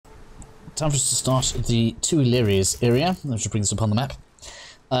time for us to start the Tuileries area. Let's just bring this up on the map.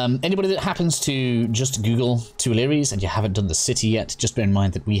 Anybody that happens to just Google Tuileries and you haven't done the city yet, just bear in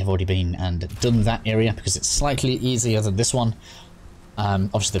mind that we have already been and done that area because it's slightly easier than this one.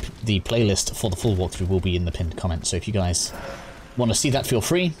 Obviously the playlist for the full walkthrough will be in the pinned comment, so if you guys want to see that, feel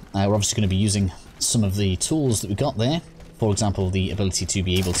free. We're obviously going to be using some of the tools that we got there. For example, the ability to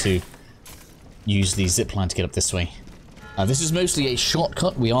be able to use the zipline to get up this way. This is mostly a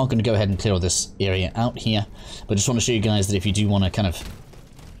shortcut. We are going to go ahead and clear all this area out here, but I just want to show you guys that if you do want to kind of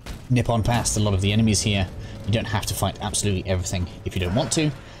nip on past a lot of the enemies here, you don't have to fight absolutely everything if you don't want to.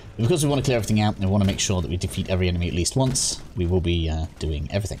 But because we want to clear everything out and we want to make sure that we defeat every enemy at least once, we will be doing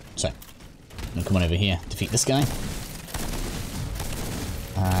everything. So, I'm going to come on over here, defeat this guy.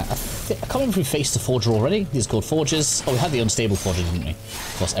 I can't remember if we faced the forger already. These are called forgers. Oh, we had the unstable forger, didn't we?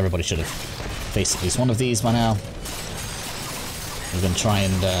 Of course, everybody should have faced at least one of these by now. We're going to try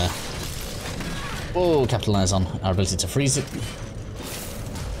and capitalize on our ability to freeze it.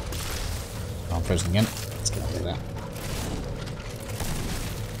 Oh, I'm frozen again. Let's get out of there.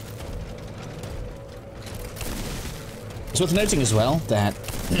 It's worth noting as well that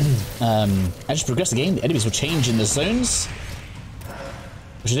as you progress the game, the enemies will change in the zones,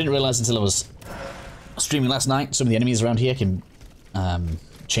 which I didn't realize until I was streaming last night. Some of the enemies around here can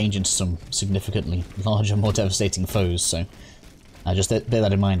change into some significantly larger, more devastating foes, so just bear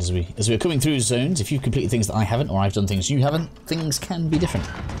that in mind as we're coming through zones. If you've completed things that I haven't, or I've done things you haven't, things can be different.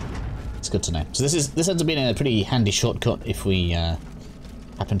 It's good to know. So this ends up being a pretty handy shortcut if we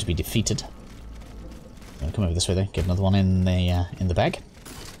happen to be defeated. Come over this way though. Get another one in the bag.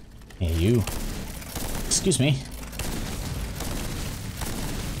 Here you. Excuse me.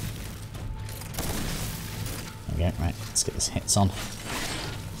 Okay, right. Let's get this hits on.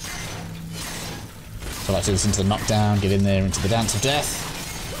 So I like to listen to the knockdown. Get in there into the dance of death.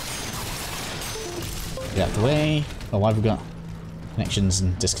 Get out of the way. Oh, why have we got connections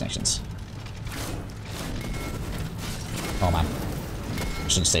and disconnections? Oh man. I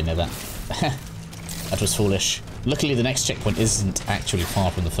shouldn't stay near that. That was foolish. Luckily the next checkpoint isn't actually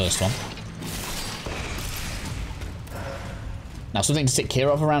far from the first one. Now something to take care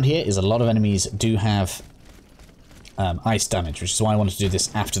of around here is a lot of enemies do have ice damage, which is why I wanted to do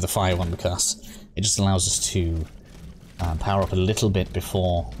this after the fire one, because it just allows us to power up a little bit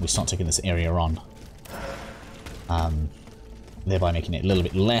before we start taking this area on. Thereby making it a little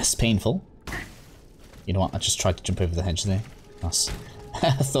bit less painful. You know what, I just tried to jump over the hedge there. That's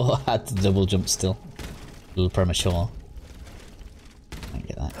I thought I had the double jump still. A little premature. I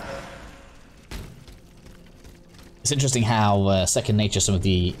get that. It's interesting how second nature some of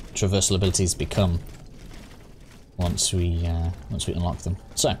the traversal abilities become once we unlock them.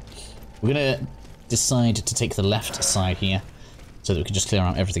 So we're gonna decide to take the left side here so that we can just clear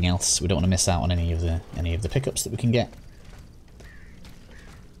out everything else. We don't want to miss out on any of the pickups that we can get.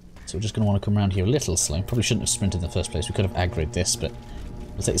 So we're just going to want to come around here a little slow. Probably shouldn't have sprinted in the first place. We could have aggroed this, but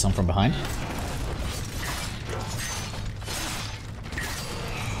we'll take this on from behind.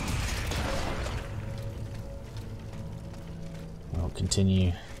 We'll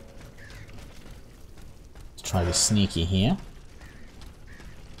continue to try to sneaky here.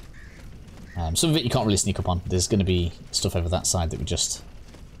 Some of it you can't really sneak up on. There's going to be stuff over that side that we just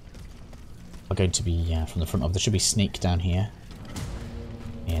are going to be from the front of. There should be snake down here.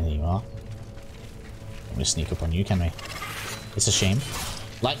 Yeah, there you are. Don't want to sneak up on you, can we? It's a shame.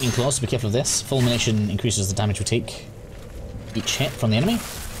 Lightning claws, so be careful of this. Fulmination increases the damage we take each hit from the enemy.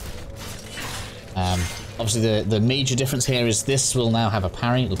 Obviously the major difference here is this will now have a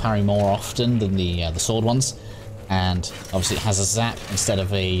parry. It'll parry more often than the sword ones. And obviously it has a zap instead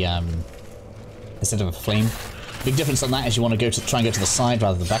of a flame. Big difference on that is you want to try and go to the side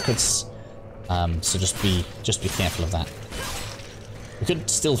rather than backwards. So just be careful of that. We could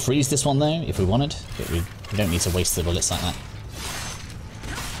still freeze this one though, if we wanted, but we don't need to waste the bullets like that.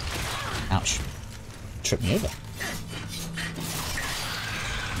 Ouch. Tripped me over.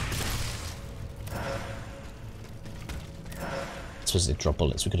 I suppose it dropped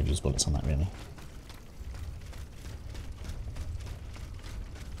bullets. We could have used bullets on that, really.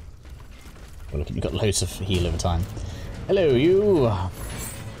 Well, look, you've got loads of heal over time. Hello, you!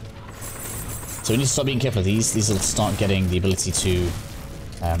 So we need to start being careful of these. These will start getting the ability to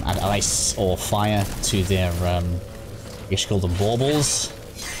add ice or fire to their, I guess you call them baubles.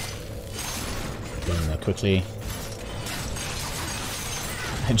 Get in there quickly.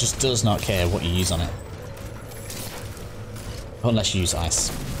 It just does not care what you use on it. Unless you use ice.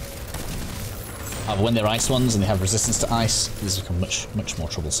 However, when they're ice ones and they have resistance to ice, these become much more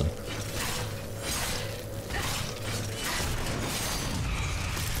troublesome.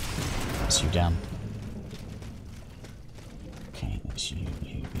 That's you down. Okay, that's you.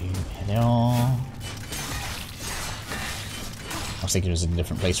 Hello. I was thinking it was in a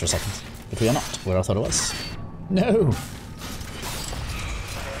different place for a second. But we are not where I thought it was. No!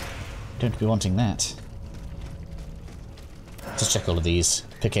 Don't be wanting that. Just check all of these.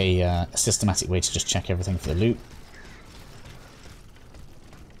 Pick a systematic way to just check everything for the loot.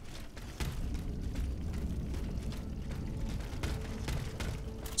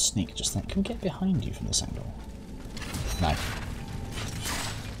 Snake just there. Can we get behind you from this angle? No.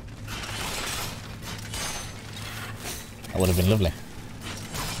 That would have been lovely.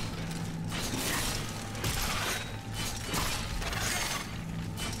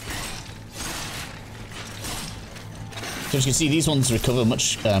 So as you can see, these ones recover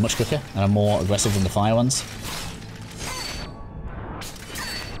much quicker and are more aggressive than the fire ones.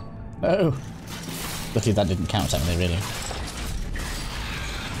 Oh! Luckily that didn't count at me, really.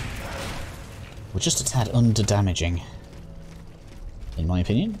 We're just a tad under-damaging, in my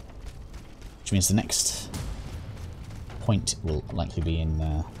opinion. Which means the next point will likely be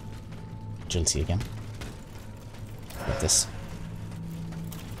in agility again. Like this.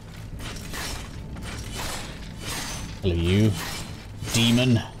 Hello, you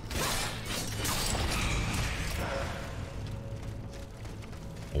demon.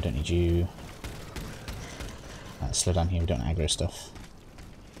 We don't need you. Slow down here, we don't aggro stuff.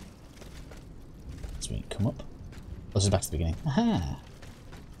 So we come up. Oh, this is back to the beginning. Aha!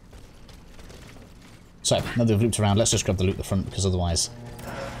 So, now that we've looped around, let's just grab the loot at the front, because otherwise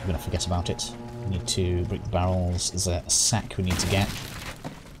we're going to forget about it. We need to break the barrels. There's a sack we need to get.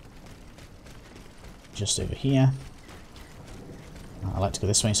 Just over here. I like to go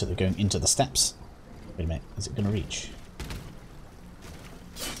this way so they're going into the steps. Wait a minute, is it going to reach?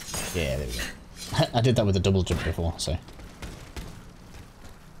 Yeah, there we go. I did that with a double jump before, so.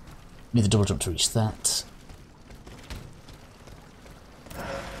 Need the double jump to reach that.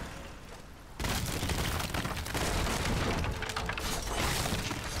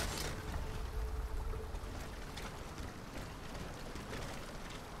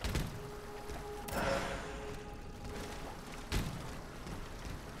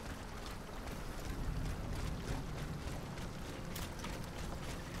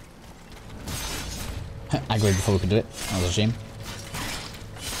 Aggroed before we could do it. That was a shame.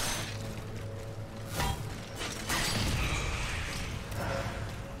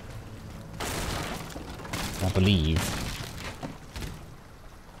 I believe.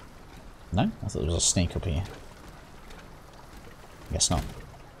 No? I thought there was a snake up here. Guess not.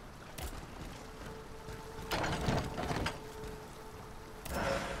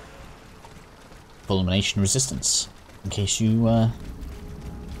 Fulmination resistance. In case you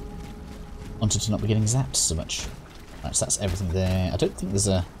wanted to not be getting zapped so much. Right, so that's everything there. I don't think there's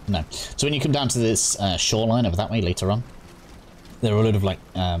a... No. So when you come down to this shoreline over that way later on, there are a load of, like,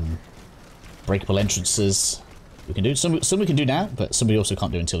 breakable entrances we can do. Some we can do now, but some we also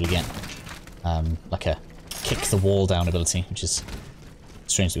can't do until we get, like a kick the wall down ability, which is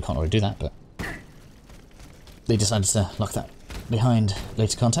strange that we can't already do that, but they decided to lock that behind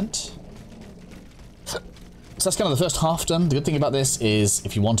later content. So that's kind of the first half done. The good thing about this is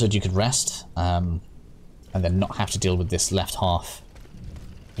if you wanted, you could rest, and then not have to deal with this left half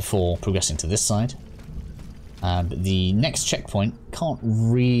before progressing to this side. But the next checkpoint, can't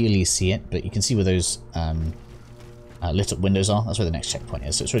really see it, but you can see where those lit up windows are. That's where the next checkpoint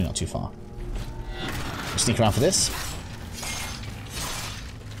is, so it's really not too far. We'll sneak around for this.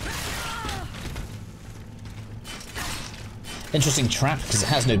 Interesting trap, because it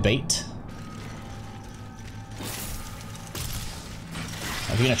has no bait.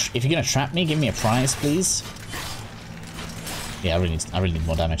 If you're gonna trap me, give me a prize, please. Yeah, I really need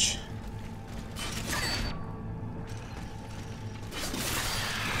more damage.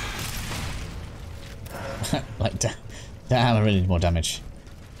 Like, damn, I really need more damage.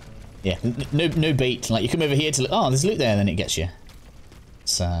 Yeah, no bait. Like, you come over here to look, oh, there's loot there, and then it gets you.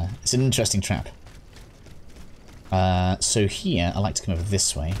 It's an interesting trap. So here, I like to come over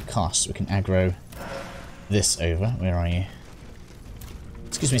this way. Cast, so we can aggro this over. Where are you?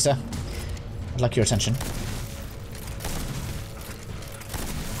 Excuse me, sir. I'd like your attention.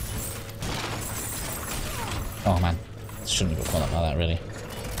 Oh man, shouldn't have got caught up like that, really.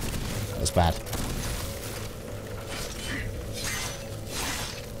 That was bad.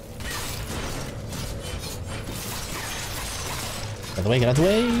 Get out of the way, get out of the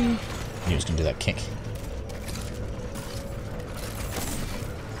way! I knew he was going to do that kick.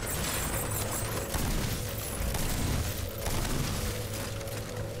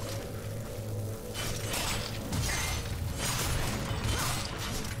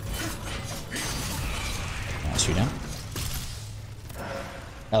 2 down.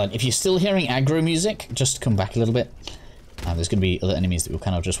 If you're still hearing aggro music, just come back a little bit. There's going to be other enemies that we'll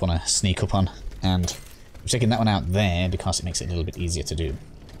kind of just want to sneak up on. And we're taking that one out there because it makes it a little bit easier to do.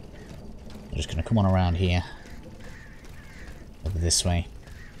 We're just going to come on around here. Over this way.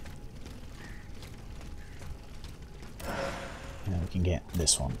 And we can get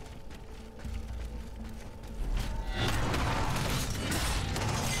this one.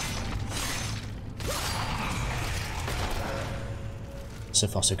 So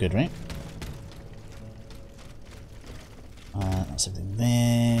far so good, right? That's everything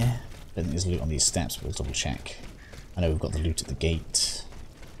there. Don't think there's loot on these steps, but we'll double check. I know we've got the loot at the gate.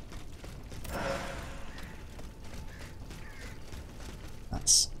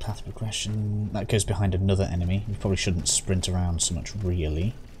 That's path of progression. That goes behind another enemy. We probably shouldn't sprint around so much,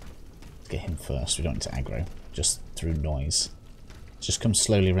 really. Let's get him first. We don't need to aggro, just through noise. Just come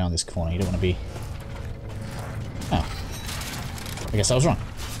slowly around this corner. You don't want to be... Oh. I guess I was wrong.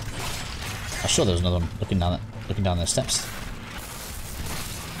 I'm sure there was another one looking down those steps.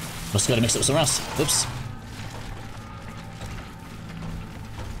 Must have got to mix it up somewhere else. Oops.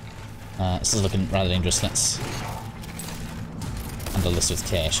 This is looking rather dangerous. Let's handle this with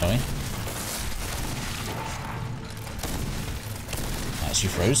care, shall we? Right, you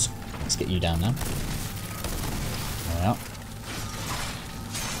froze. Let's get you down now. There we are.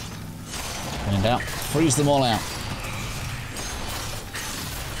 When in doubt, freeze them all out.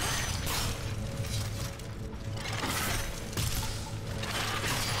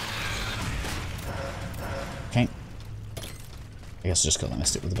 Okay. I guess I just got that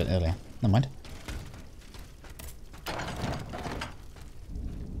messed up with a bit earlier. Never mind.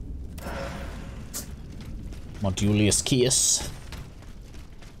 Modulius Kius.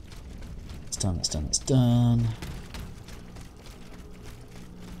 It's done, it's done, it's done.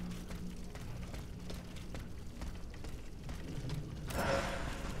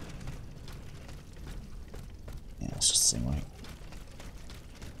 Yeah, it's just the same way.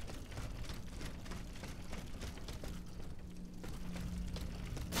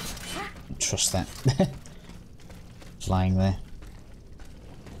 Trust that. Flying there.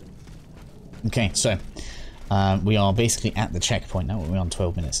 Okay, so we are basically at the checkpoint now. We're on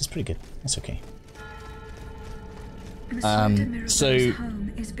 12 minutes. It's pretty good. That's okay. So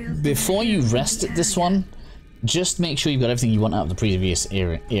before you rest at this one, just make sure you've got everything you want out of the previous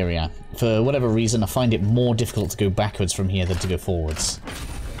area. For whatever reason, I find it more difficult to go backwards from here than to go forwards.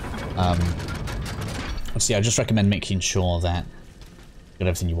 See, I just recommend making sure that you've got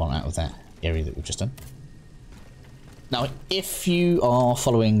everything you want out of that area that we've just done. Now, if you are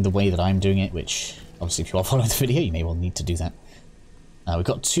following the way that I'm doing it, which obviously if you are following the video, you may well need to do that. We've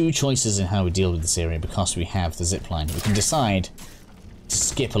got two choices in how we deal with this area because we have the zip line. We can decide to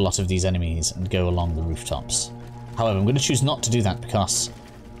skip a lot of these enemies and go along the rooftops. However, I'm going to choose not to do that because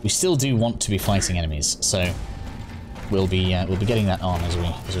we still do want to be fighting enemies, so we'll be getting that on as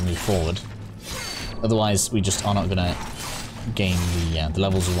we move forward. Otherwise, we just are not going to gain the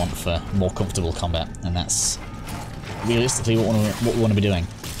levels we want for more comfortable combat, and that's realistically what we want to be doing.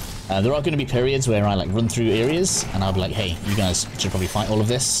 There are going to be periods where I like run through areas and I'll be like, hey, you guys should probably fight all of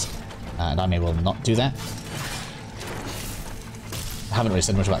this, and I may well not do that. I haven't really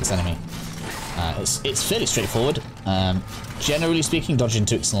said much about this enemy. It's fairly straightforward. Generally speaking, dodging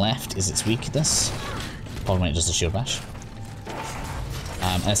to its left is its weakness, probably when it does the shield bash.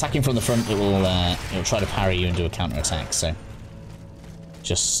 And attacking from the front, it'll try to parry you and do a counter attack. So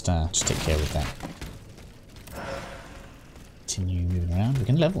just take care of that. Continue moving around. We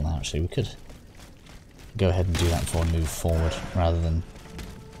can level now. Actually, we could go ahead and do that before we move forward, rather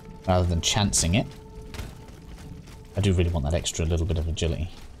than chancing it. I do really want that extra little bit of agility.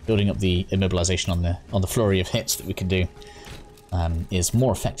 Building up the immobilization on the flurry of hits that we can do is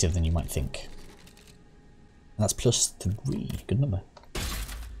more effective than you might think. And that's +3. Good number.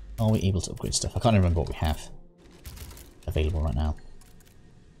 Are we able to upgrade stuff? I can't remember what we have available right now.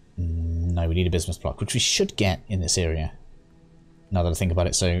 No, we need a business block, which we should get in this area. Now that I think about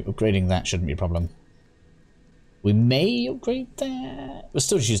it, so upgrading that shouldn't be a problem. We may upgrade that. We're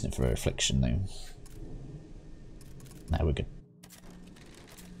still just using it for a affliction, though. No, we're good.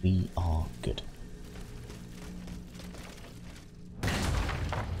 We are good.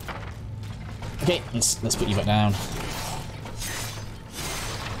 Okay, let's put you back down.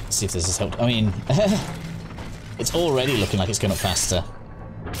 See if this has helped. I mean, it's already looking like it's going up faster.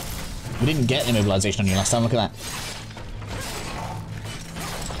 We didn't get immobilization on you last time, look at that.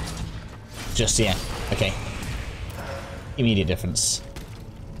 Just, yeah, okay. Immediate difference.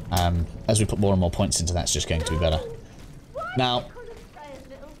 As we put more and more points into that, it's just going to be better. Now,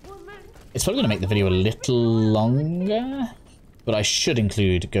 It's probably going to make the video a little longer, but I should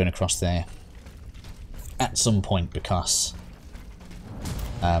include going across there at some point because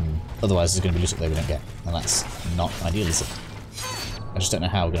otherwise there's going to be loot up there we don't get, and that's not ideal, is it? I just don't know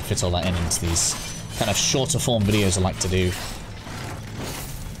how we're going to fit all that into these kind of shorter form videos I like to do.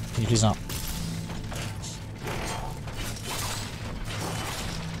 Can you please not?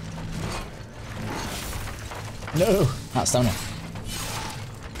 No! That's stamina.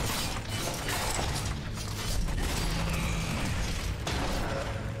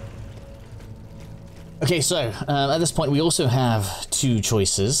 Okay, so at this point we also have two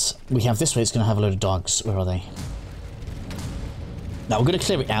choices. We have this way, it's going to have a load of dogs. Where are they? Now we're going to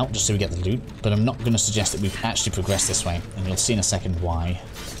clear it out just so we get the loot, but I'm not going to suggest that we actually progress this way, and you'll see in a second why.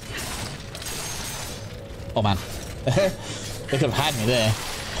 Oh man. They could have had me there.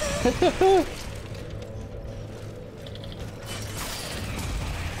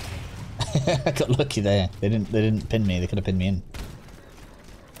 I got lucky there. They didn't pin me, they could have pinned me in.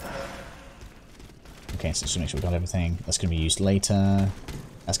 Okay, so just make sure we got everything. That's going to be used later.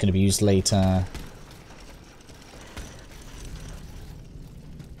 That's going to be used later.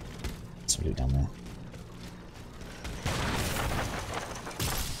 Some loot down there.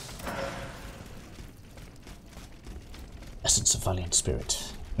 Essence of Valiant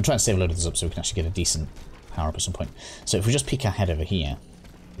Spirit. I'm trying to save a load of this up so we can actually get a decent power up at some point. So if we just peek our head over here,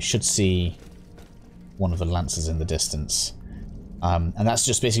 we should see one of the lancers in the distance. And that's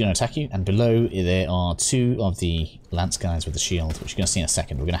just basically going to attack you, and below there are two of the lance guys with the shield, which you're going to see in a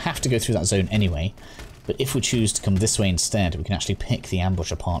second. We're going to have to go through that zone anyway, but if we choose to come this way instead, we can actually pick the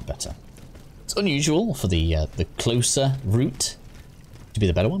ambush apart better. It's unusual for the closer route to be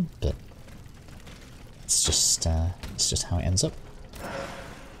the better one, but it's just how it ends up.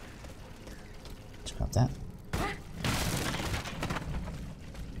 Let's grab that.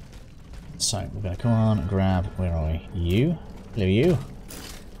 So we're going to come on and grab, where are we? You. Hello, you. Would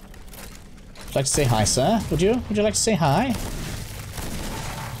you like to say hi, sir? Would you? Would you like to say hi?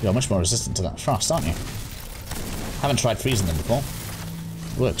 You're much more resistant to that frost, aren't you? Haven't tried freezing them before.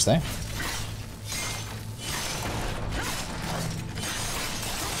 Works, though.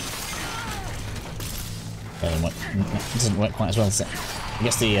 It doesn't work quite as well, does it? I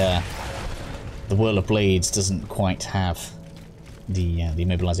guess the Whirl of Blades doesn't quite have the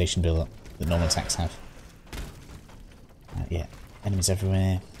immobilization build-up that normal attacks have. Yeah, enemies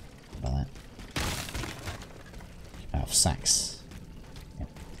everywhere. How about that? Keep out of sacks. Yeah.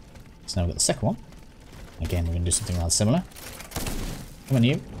 So now we've got the second one. Again, we're going to do something rather similar. Come on,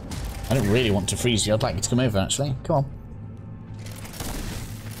 you. I don't really want to freeze you. I'd like you to come over, actually. Come on.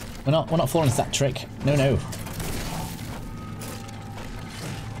 We're not falling into that trick. No, no.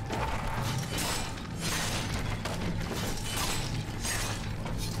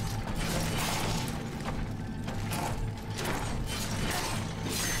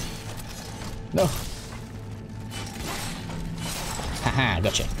 No. Haha,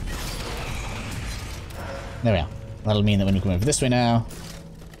 gotcha. There we are. That'll mean that when you come over this way now,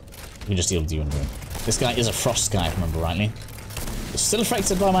 we can just deal with you in the room. This guy is a frost guy, if I remember rightly. It's still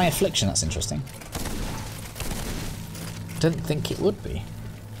affected by my affliction, that's interesting. Didn't think it would be.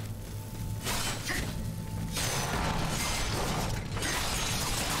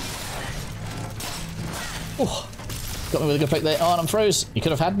 Oh, got me with a good pick there. Oh, and I'm froze. You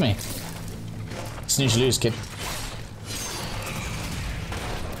could have had me. Snooze you lose, kid.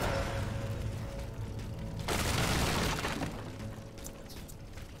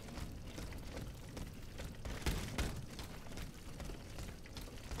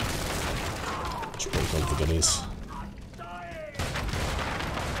 Should break all the goodies.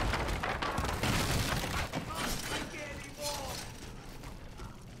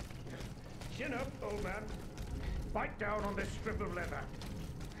 Chin up, old man. Bite down on this strip of leather.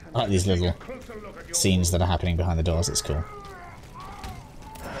 I like these little scenes that are happening behind the doors, it's cool.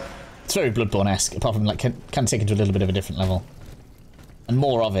 It's very Bloodborne-esque, apart from like can take it to a little bit of a different level. And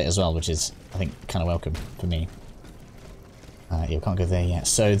more of it as well, which is, I think, kind of welcome for me. Yeah, we can't go there yet.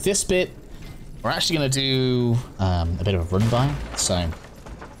 So this bit, we're actually going to do a bit of a run-by, so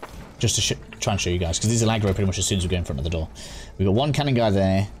just to try and show you guys, because these are aggro pretty much as soon as we go in front of the door. We've got one cannon guy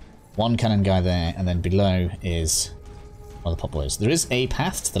there, one cannon guy there, and then below is... well, the pop boys. There is a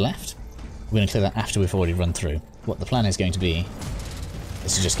path to the left. We're going to clear that after we've already run through. What the plan is going to be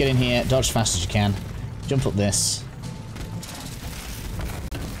is to just get in here, dodge as fast as you can, jump up this.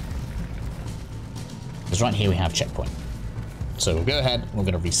 Because right here we have checkpoint. So we'll go ahead, we're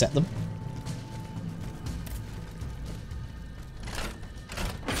going to reset them.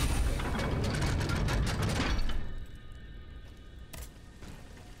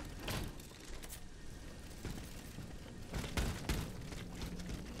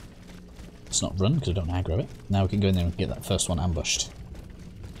 Let's not run because we don't aggro it. Now we can go in there and get that first one ambushed.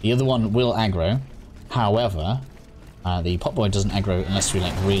 The other one will aggro. However, the potboy doesn't aggro unless we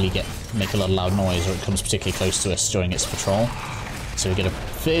like really make a lot of loud noise or it comes particularly close to us during its patrol. So we get a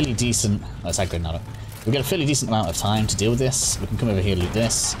fairly decent... Let's aggro now. We get a fairly decent amount of time to deal with this. We can come over here, loot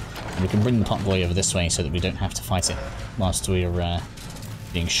this, and we can bring the potboy over this way so that we don't have to fight it whilst we're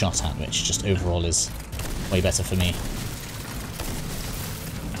being shot at, which just overall is way better for me.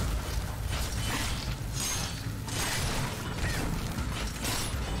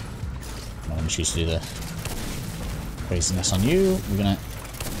 I'm going to choose to do the craziness on you. We're going to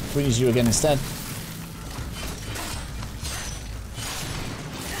freeze you again instead.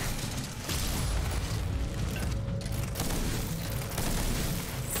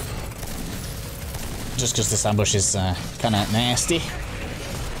 Just because this ambush is kind of nasty,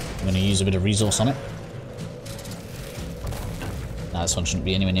 I'm going to use a bit of resource on it. Now this one shouldn't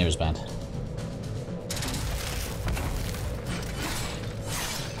be anywhere near as bad.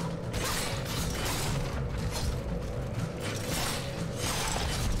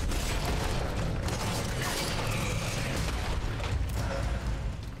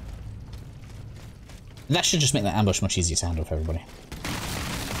 That should just make that ambush much easier to handle for everybody.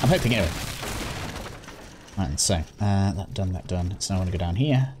 I'm hoping anyway. Right, so, that done. So now I want to go down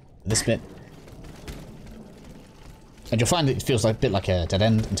here, this bit. And you'll find it feels like a bit like a dead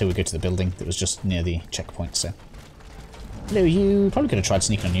end until we go to the building that was just near the checkpoint, so. Hello, you. Probably could have tried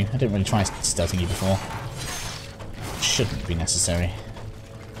sneaking on you. I didn't really try stealthing you before. Shouldn't be necessary.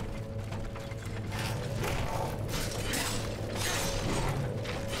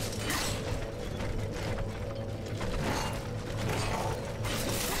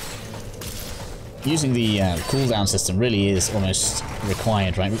 Using the cooldown system really is almost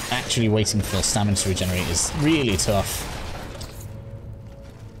required, right? Actually waiting for stamina to regenerate is really tough.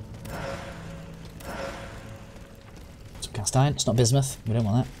 So cast iron, it's not bismuth, we don't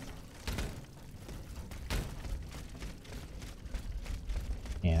want that.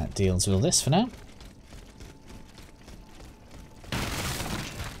 Yeah, that deals with all this for now.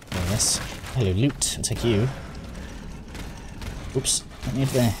 All this. Hello, loot, I'll take you. Oops, don't need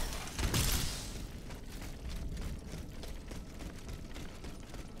there.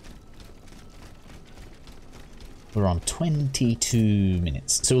 We're on 22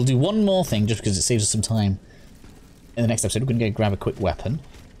 minutes. So we'll do one more thing just because it saves us some time. In the next episode, we're going to go grab a quick weapon.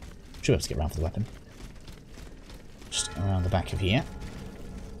 Should be able to get around for the weapon. Just around the back of here.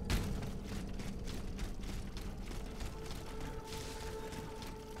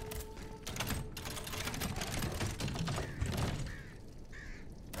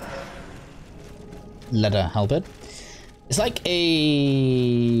 Leather halberd. It's like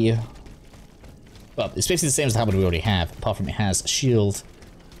a... Well, it's basically the same as the halberd we already have, apart from it has a shield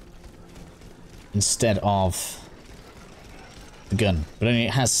instead of the gun. But only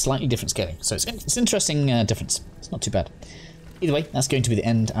it has slightly different scaling. So it's an interesting difference. It's not too bad. Either way, that's going to be the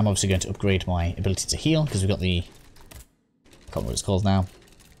end. I'm obviously going to upgrade my ability to heal, because we've got the... I can't remember what it's called now.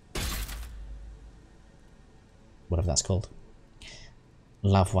 Whatever that's called.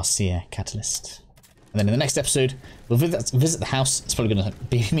 Lavoisier Catalyst. And then in the next episode, we'll visit the house. It's probably going to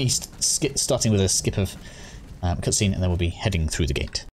be me starting with a skip of cutscene, and then we'll be heading through the gate.